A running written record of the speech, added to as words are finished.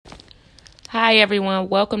Hi, everyone.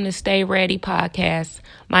 Welcome to Stay Ready Podcast.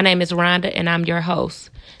 My name is Rhonda, and I'm your host.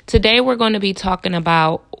 Today, we're going to be talking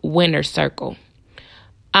about winner circle.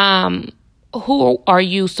 Who are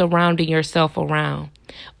you surrounding yourself around?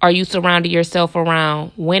 Are you surrounding yourself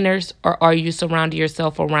around winners, or are you surrounding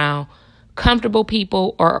yourself around comfortable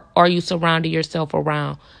people, or are you surrounding yourself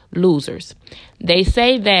around losers? They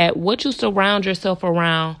say that what you surround yourself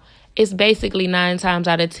around is basically 9 times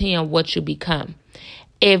out of 10 what you become.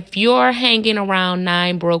 If you're hanging around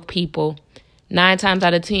 9 broke people, 9 times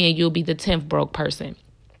out of 10, you'll be the 10th broke person.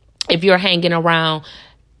 If you're hanging around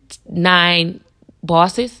 9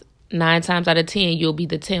 bosses, 9 times out of 10, you'll be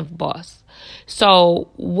the 10th boss.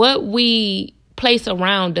 So what we place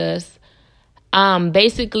around us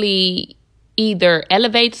basically either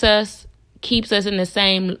elevates us, keeps us in the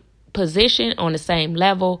same position, on the same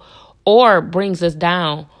level, or brings us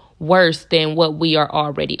down worse than what we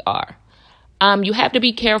already are. You have to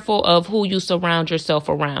be careful of who you surround yourself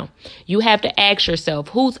around. You have to ask yourself,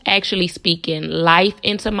 who's actually speaking life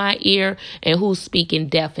into my ear and who's speaking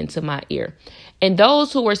death into my ear. And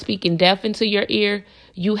those who are speaking death into your ear,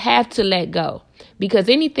 you have to let go, because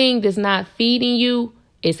anything that's not feeding you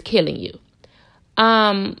is killing you.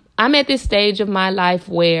 I'm at this stage of my life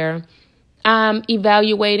where I'm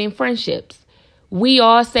evaluating friendships. We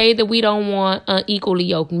all say that we don't want unequally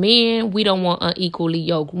yoked men. We don't want unequally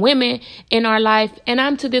yoked women in our life. And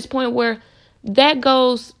I'm to this point where that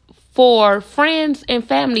goes for friends and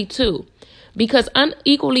family too, because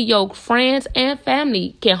unequally yoked friends and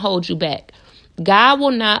family can hold you back. God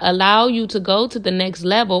will not allow you to go to the next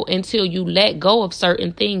level until you let go of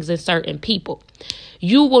certain things and certain people.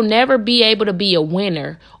 You will never be able to be a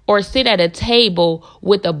winner or sit at a table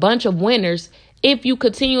with a bunch of winners if you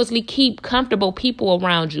continuously keep comfortable people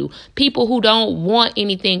around you, people who don't want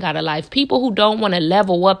anything out of life, people who don't want to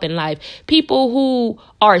level up in life, people who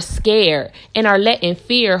are scared and are letting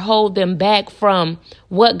fear hold them back from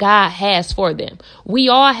what God has for them. We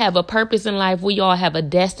all have a purpose in life. We all have a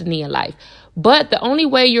destiny in life. But the only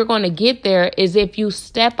way you're going to get there is if you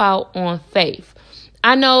step out on faith.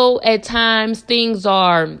 I know at times things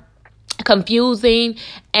are confusing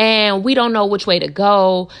and we don't know which way to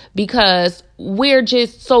go because we're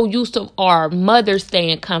just so used to our mothers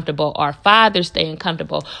staying comfortable, our fathers staying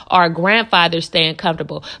comfortable, our grandfathers staying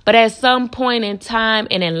comfortable. But at some point in time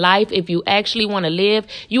and in life, if you actually want to live,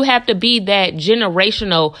 you have to be that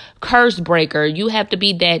generational curse breaker. You have to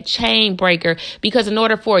be that chain breaker, because in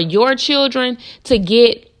order for your children to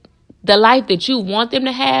get the life that you want them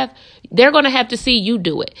to have, they're going to have to see you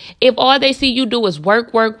do it. If all they see you do is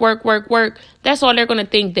work, that's all they're going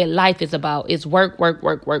to think that life is about, is work.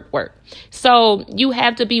 So you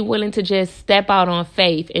have to be willing to just step out on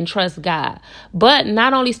faith and trust God. But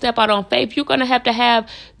not only step out on faith, you're going to have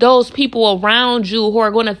those people around you who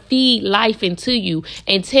are going to feed life into you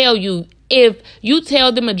and tell you, if you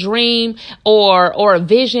tell them a dream or a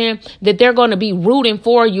vision, that they're going to be rooting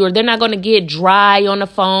for you, or they're not going to get dry on the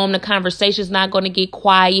phone. The conversation's not going to get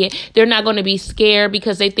quiet. They're not going to be scared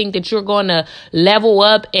because they think that you're going to level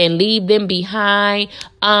up and leave them behind.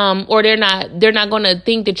 Or they're not going to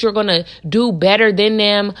think that you're going to do better than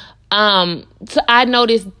them. So I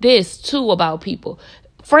noticed this too about people.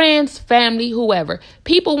 Friends, family, whoever.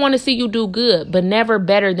 People want to see you do good, but never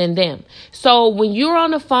better than them. So when you're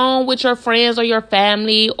on the phone with your friends or your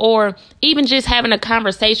family, or even just having a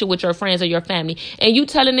conversation with your friends or your family, and you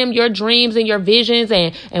telling them your dreams and your visions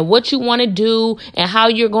and what you want to do and how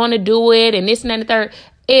you're going to do it and this and that and the third,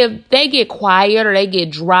 if they get quiet or they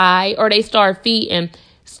get dry or they start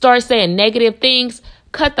saying negative things,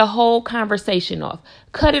 cut the whole conversation off.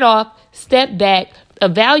 Cut it off, step back,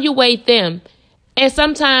 evaluate them. And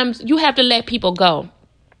sometimes you have to let people go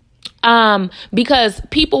because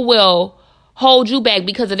people will hold you back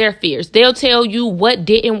because of their fears. They'll tell you what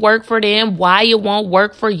didn't work for them, why it won't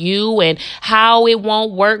work for you, and how it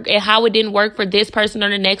won't work and how it didn't work for this person or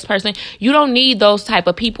the next person. You don't need those type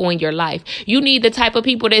of people in your life. You need the type of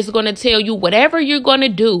people that's going to tell you whatever you're going to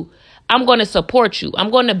do, I'm going to support you.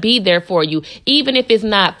 I'm going to be there for you. Even if it's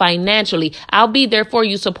not financially, I'll be there for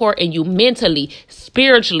you, supporting you mentally,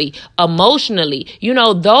 spiritually, emotionally. You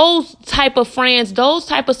know, those type of friends, those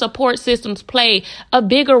type of support systems play a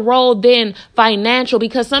bigger role than financial,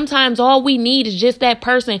 because sometimes all we need is just that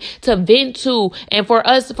person to vent to, and for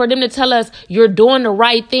them to tell us you're doing the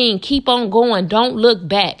right thing. Keep on going. Don't look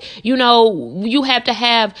back. You know, you have to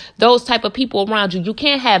have those type of people around you. You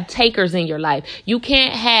can't have takers in your life. You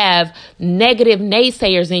can't have negative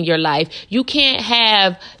naysayers in your life. You can't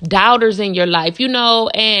have doubters in your life, you know,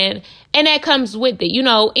 and And that comes with it.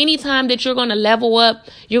 Anytime that you're going to level up,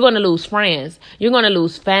 you're going to lose friends. You're going to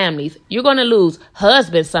lose families. You're going to lose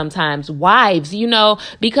husbands sometimes, wives,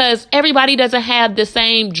 because everybody doesn't have the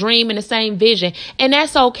same dream and the same vision. And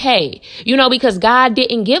that's okay, because God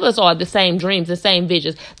didn't give us all the same dreams and same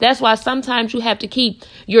visions. That's why sometimes you have to keep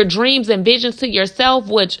your dreams and visions to yourself,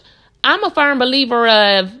 which I'm a firm believer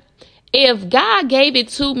of. If God gave it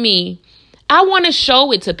to me, I want to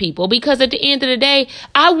show it to people, because at the end of the day,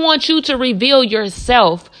 I want you to reveal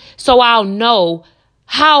yourself so I'll know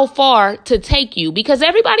how far to take you, because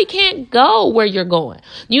everybody can't go where you're going,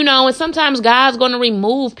 and sometimes God's going to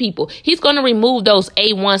remove people. He's going to remove those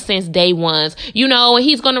A1 since day ones, and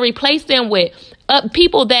he's going to replace them with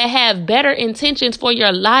people that have better intentions for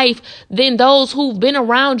your life than those who've been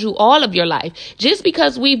around you all of your life. Just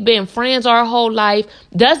because we've been friends our whole life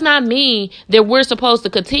does not mean that we're supposed to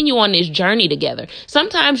continue on this journey together.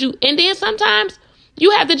 Sometimes you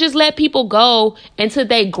have to just let people go until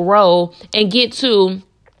they grow and get to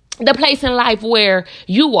the place in life where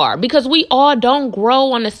you are, because we all don't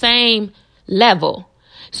grow on the same level.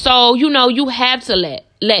 So, you have to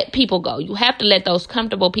let people go. You have to let those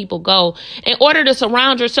comfortable people go in order to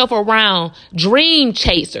surround yourself around dream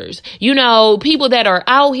chasers, people that are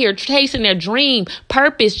out here chasing their dream,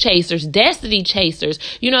 purpose chasers, destiny chasers.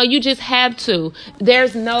 You just have to.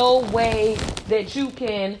 There's no way that you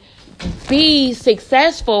can be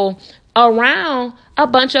successful around a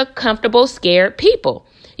bunch of comfortable, scared people.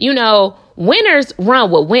 Winners run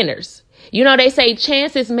with winners. They say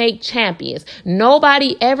chances make champions.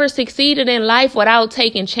 Nobody ever succeeded in life without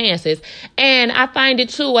taking chances. And I find it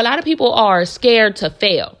too, a lot of people are scared to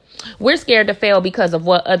fail. We're scared to fail because of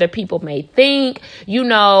what other people may think,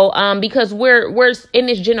 because we're in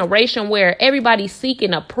this generation where everybody's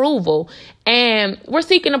seeking approval, and we're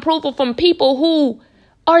seeking approval from people who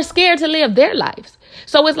are scared to live their lives.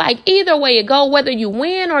 So it's like either way it go, whether you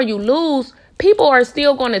win or you lose, people are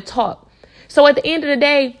still going to talk. So at the end of the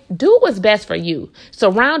day, do what's best for you.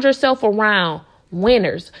 Surround yourself around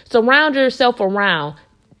winners. Surround yourself around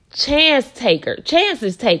chances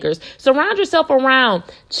takers. Surround yourself around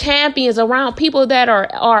champions, around people that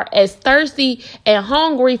are as thirsty and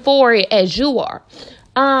hungry for it as you are.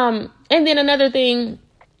 And then another thing,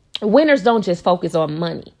 winners don't just focus on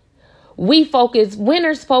money.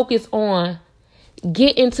 Winners focus on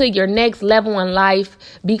get into your next level in life,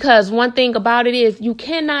 because one thing about it is you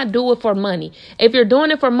cannot do it for money. If you're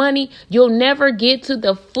doing it for money, you'll never get to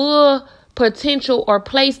the full potential or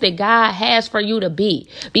place that God has for you to be.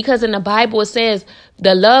 Because in the Bible, it says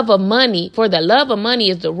the love of money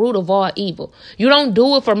is the root of all evil. You don't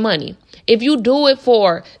do it for money. If you do it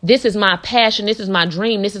for, this is my passion, this is my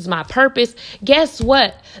dream, this is my purpose, guess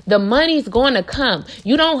what? The money's going to come.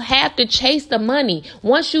 You don't have to chase the money.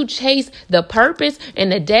 Once you chase the purpose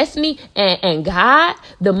and the destiny and God,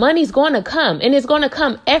 the money's going to come, and it's going to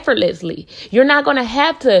come effortlessly. You're not going to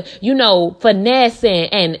have to, finesse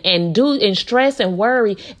and do and stress and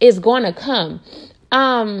worry. It's going to come.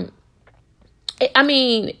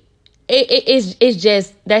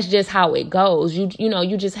 That's just how it goes.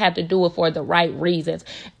 You just have to do it for the right reasons.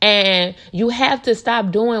 And you have to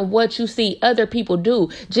stop doing what you see other people do.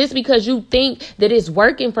 Just because you think that it's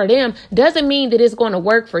working for them doesn't mean that it's going to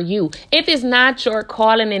work for you. If it's not your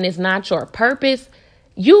calling and it's not your purpose,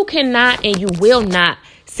 you cannot and you will not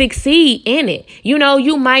succeed in it.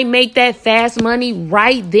 You might make that fast money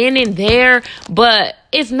right then and there, but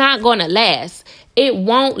it's not going to last. It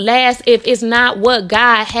won't last if it's not what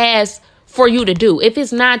God has for you to do. If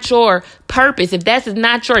it's not your purpose, if that's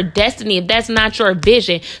not your destiny, if that's not your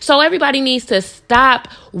vision. So everybody needs to stop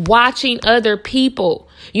watching other people.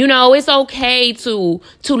 It's okay to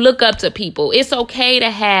look up to people. It's okay to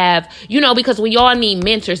have, because we all need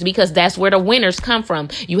mentors, because that's where the winners come from.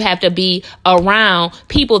 You have to be around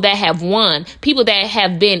people that have won, people that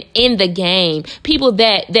have been in the game, people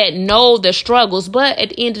that know the struggles. But at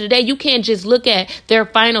the end of the day, you can't just look at their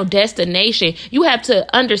final destination. You have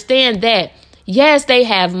to understand that yes, they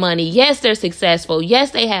have money. Yes, they're successful.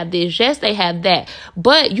 Yes, they have this. Yes, they have that.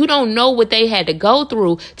 But you don't know what they had to go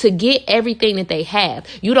through to get everything that they have.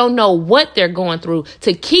 You don't know what they're going through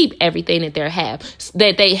to keep everything that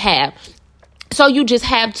they have. So you just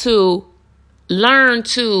have to learn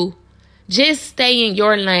to just stay in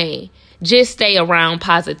your lane. Just stay around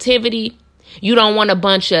positivity. You don't want a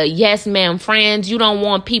bunch of yes ma'am friends. You don't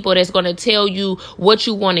want people that's going to tell you what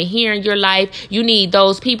you want to hear in your life. You need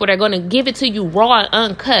those people that are going to give it to you raw and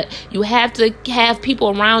uncut. You have to have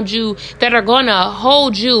people around you that are going to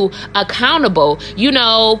hold you accountable,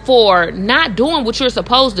 for not doing what you're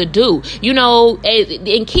supposed to do,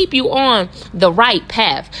 and keep you on the right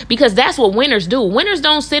path, because that's what winners do. Winners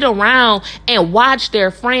don't sit around and watch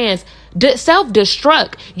their friends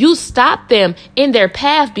self-destruct. You stop them in their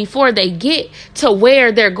path before they get to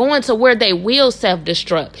where they're going, to where they will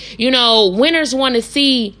self-destruct. Winners want to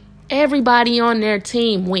see everybody on their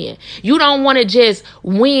team win. You don't want to just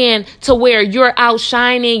win to where you're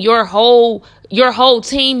outshining your whole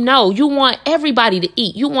team. No, you want everybody to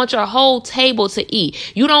eat. You want your whole table to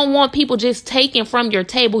eat. You don't want people just taking from your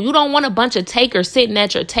table. You don't want a bunch of takers sitting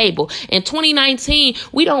at your table. In 2019,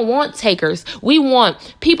 we don't want takers. We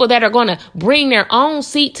want people that are going to bring their own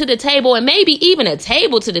seat to the table, and maybe even a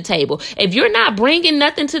table to the table. If you're not bringing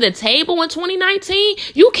nothing to the table in 2019,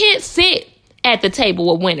 you can't sit at the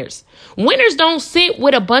table with winners. Winners don't sit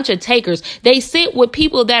with a bunch of takers. They sit with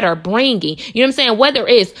people that are bringing, you know what I'm saying? Whether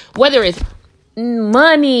it's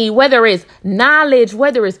money, whether it's knowledge,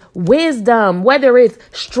 whether it's wisdom, whether it's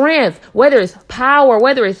strength, whether it's power,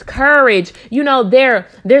 whether it's courage,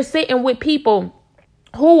 they're sitting with people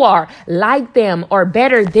who are like them or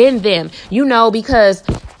better than them, because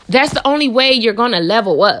that's the only way you're going to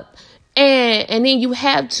level up. And then you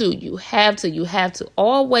have to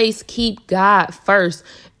always keep God first.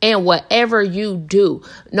 And whatever you do,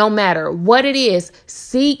 no matter what it is,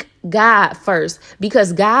 seek God first,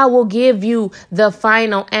 because God will give you the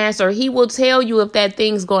final answer. He will tell you if that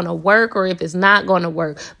thing's going to work or if it's not going to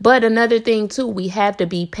work. But another thing too, we have to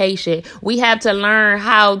be patient. We have to learn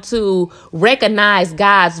how to recognize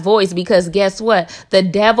God's voice, because guess what? The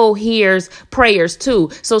devil hears prayers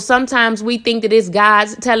too. So sometimes we think that it's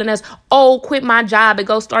God's telling us, oh, quit my job and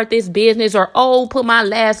go start this business, or oh, put my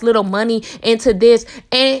last little money into this.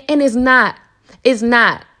 And it's not. It's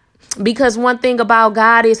not. Because one thing about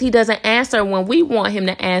God is he doesn't answer when we want him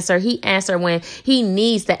to answer. He answers when he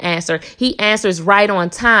needs to answer. He answers right on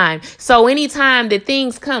time. So anytime that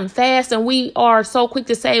things come fast and we are so quick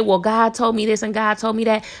to say, well, God told me this and God told me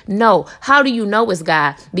that. No. How do you know it's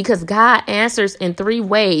God? Because God answers in 3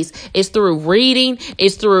 ways. It's through reading,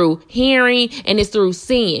 it's through hearing, and it's through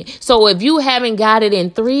seeing. So if you haven't got it in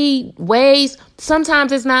 3 ways,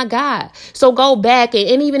 sometimes it's not God. So go back,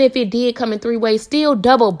 and even if it did come in 3 ways, still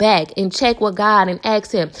double back and check with God and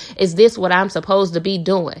ask him, is this what I'm supposed to be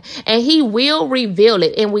doing? And he will reveal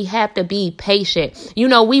it, and we have to be patient.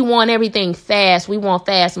 We want everything fast. We want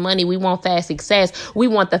fast money. We want fast success. We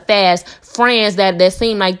want the fast friends that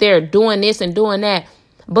seem like they're doing this and doing that.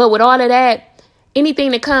 But with all of that,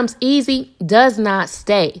 anything that comes easy does not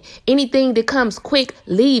stay. Anything that comes quick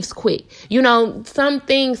leaves quick. Some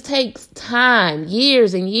things take time,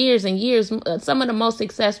 years and years and years. Some of the most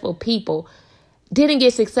successful people didn't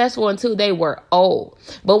get successful until they were old.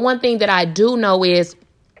 But one thing that I do know is,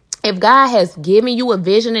 if God has given you a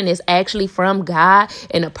vision and it's actually from God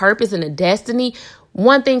and a purpose and a destiny,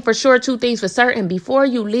 one thing for sure, 2 things for certain: before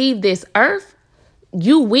you leave this earth,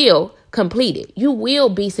 you will complete it. You will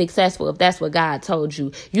be successful if that's what God told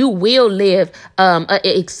you. You will live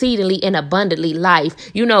exceedingly and abundantly life.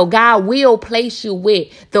 God will place you with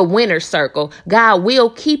the winner circle. God will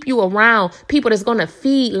keep you around people that's going to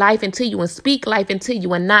feed life into you and speak life into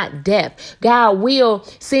you and not death. God will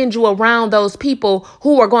send you around those people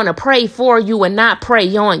who are going to pray for you and not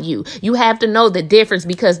pray on you. You have to know the difference,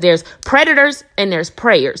 because there's predators and there's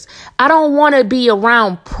prayers. I don't want to be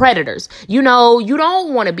around predators. You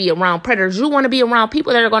don't want to be around predators. You want to be around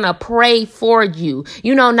people that are going to pray for you,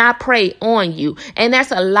 not pray on you. And that's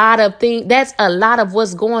a lot of things. That's a lot of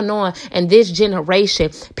what's going on in this generation.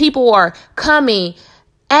 People are coming,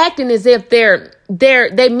 acting as if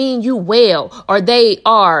they mean you well, or they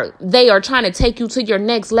are trying to take you to your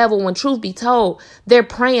next level, when truth be told, they're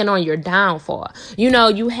preying on your downfall.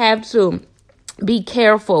 You have to be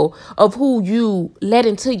careful of who you let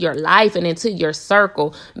into your life and into your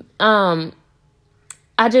circle.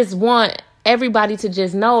 I just want everybody to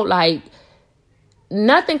just know, like,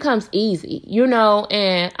 nothing comes easy,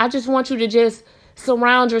 and I just want you to just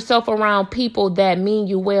surround yourself around people that mean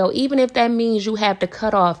you well, even if that means you have to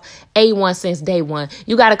cut off A1 since day one.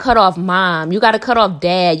 You got to cut off mom. You got to cut off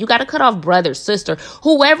dad. You got to cut off brother, sister,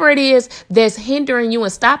 whoever it is that's hindering you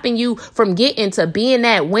and stopping you from getting to being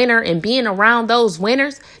that winner and being around those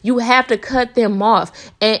winners. You have to cut them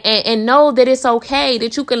off and know that it's okay,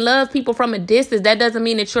 that you can love people from a distance. That doesn't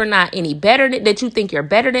mean that you're not any better, that you think you're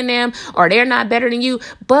better than them or they're not better than you.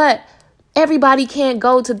 But Everybody can't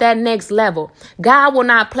go to that next level. God will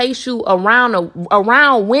not place you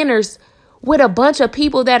around winners with a bunch of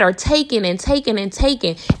people that are taking and taking and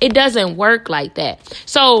taking. It doesn't work like that.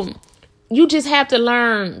 So you just have to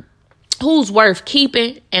learn who's worth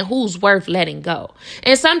keeping and who's worth letting go.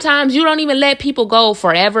 And sometimes you don't even let people go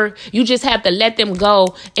forever. You just have to let them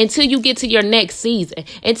go until you get to your next season,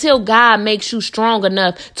 until God makes you strong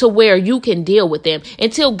enough to where you can deal with them,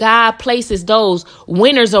 until God places those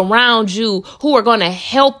winners around you who are going to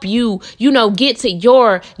help you, get to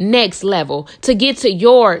your next level, to get to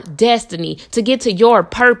your destiny, to get to your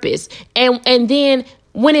purpose. And then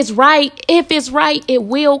when it's right, if it's right, it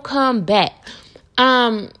will come back.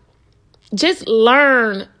 Just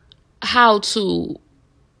learn how to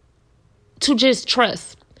just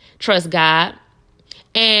trust God.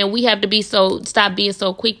 And we have to stop being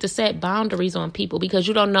so quick to set boundaries on people, because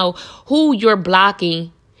you don't know who you're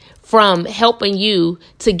blocking from helping you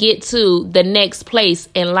to get to the next place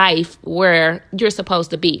in life where you're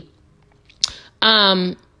supposed to be.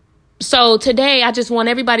 So today, I just want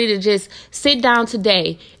everybody to just sit down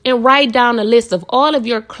today and write down a list of all of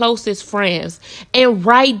your closest friends and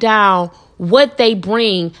write down what they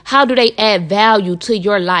bring. How do they add value to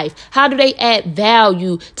your life? How do they add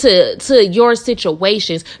value to your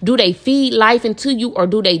situations? Do they feed life into you, or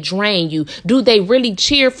do they drain you? Do they really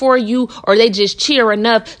cheer for you, or they just cheer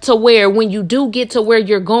enough to where when you do get to where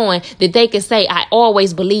you're going, that they can say, I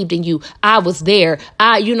always believed in you. I was there.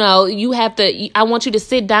 I want you to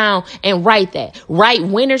sit down and write that. Write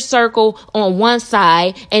winner's circle on one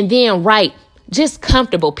side, and then write just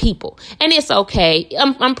comfortable people. And it's okay.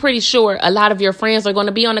 I'm pretty sure a lot of your friends are going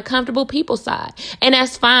to be on the comfortable people side, and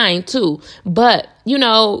that's fine too. But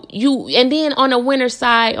and then on a winner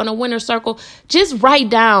side, on a winner circle, just write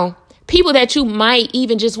down people that you might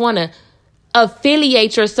even just want to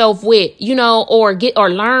affiliate yourself with, or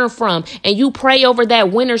learn from. And you pray over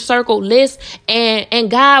that winner circle list, and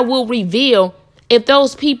God will reveal if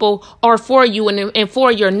those people are for you and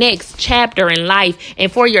for your next chapter in life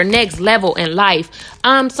and for your next level in life.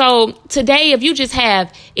 So today, if you just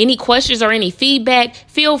have any questions or any feedback,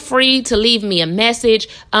 feel free to leave me a message.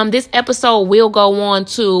 This episode will go on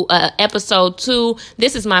to episode 2.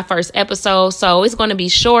 This is my first episode, so it's going to be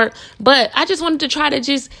short, but I just wanted to try to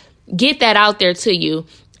just get that out there to you.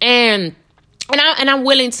 And I'm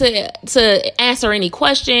willing to answer any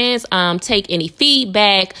questions, take any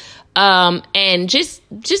feedback, and just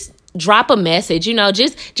drop a message,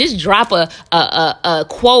 just drop a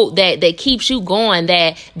quote that keeps you going,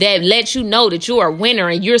 that lets you know that you're a winner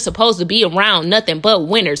and you're supposed to be around nothing but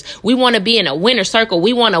winners. We want to be in a winner circle.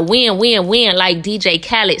 We want to win, like DJ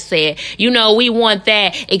Khaled said. We want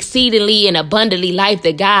that exceedingly and abundantly life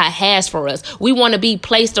that God has for us. We want to be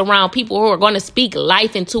placed around people who are going to speak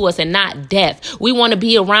life into us and not death. We want to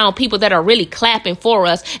be around people that are really clapping for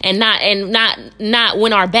us and not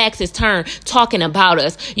when our backs is turned talking about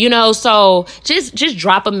us. So just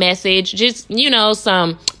drop a message, just,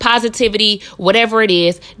 some positivity, whatever it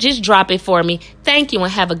is, just drop it for me. Thank you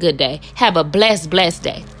and have a good day. Have a blessed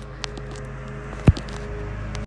day.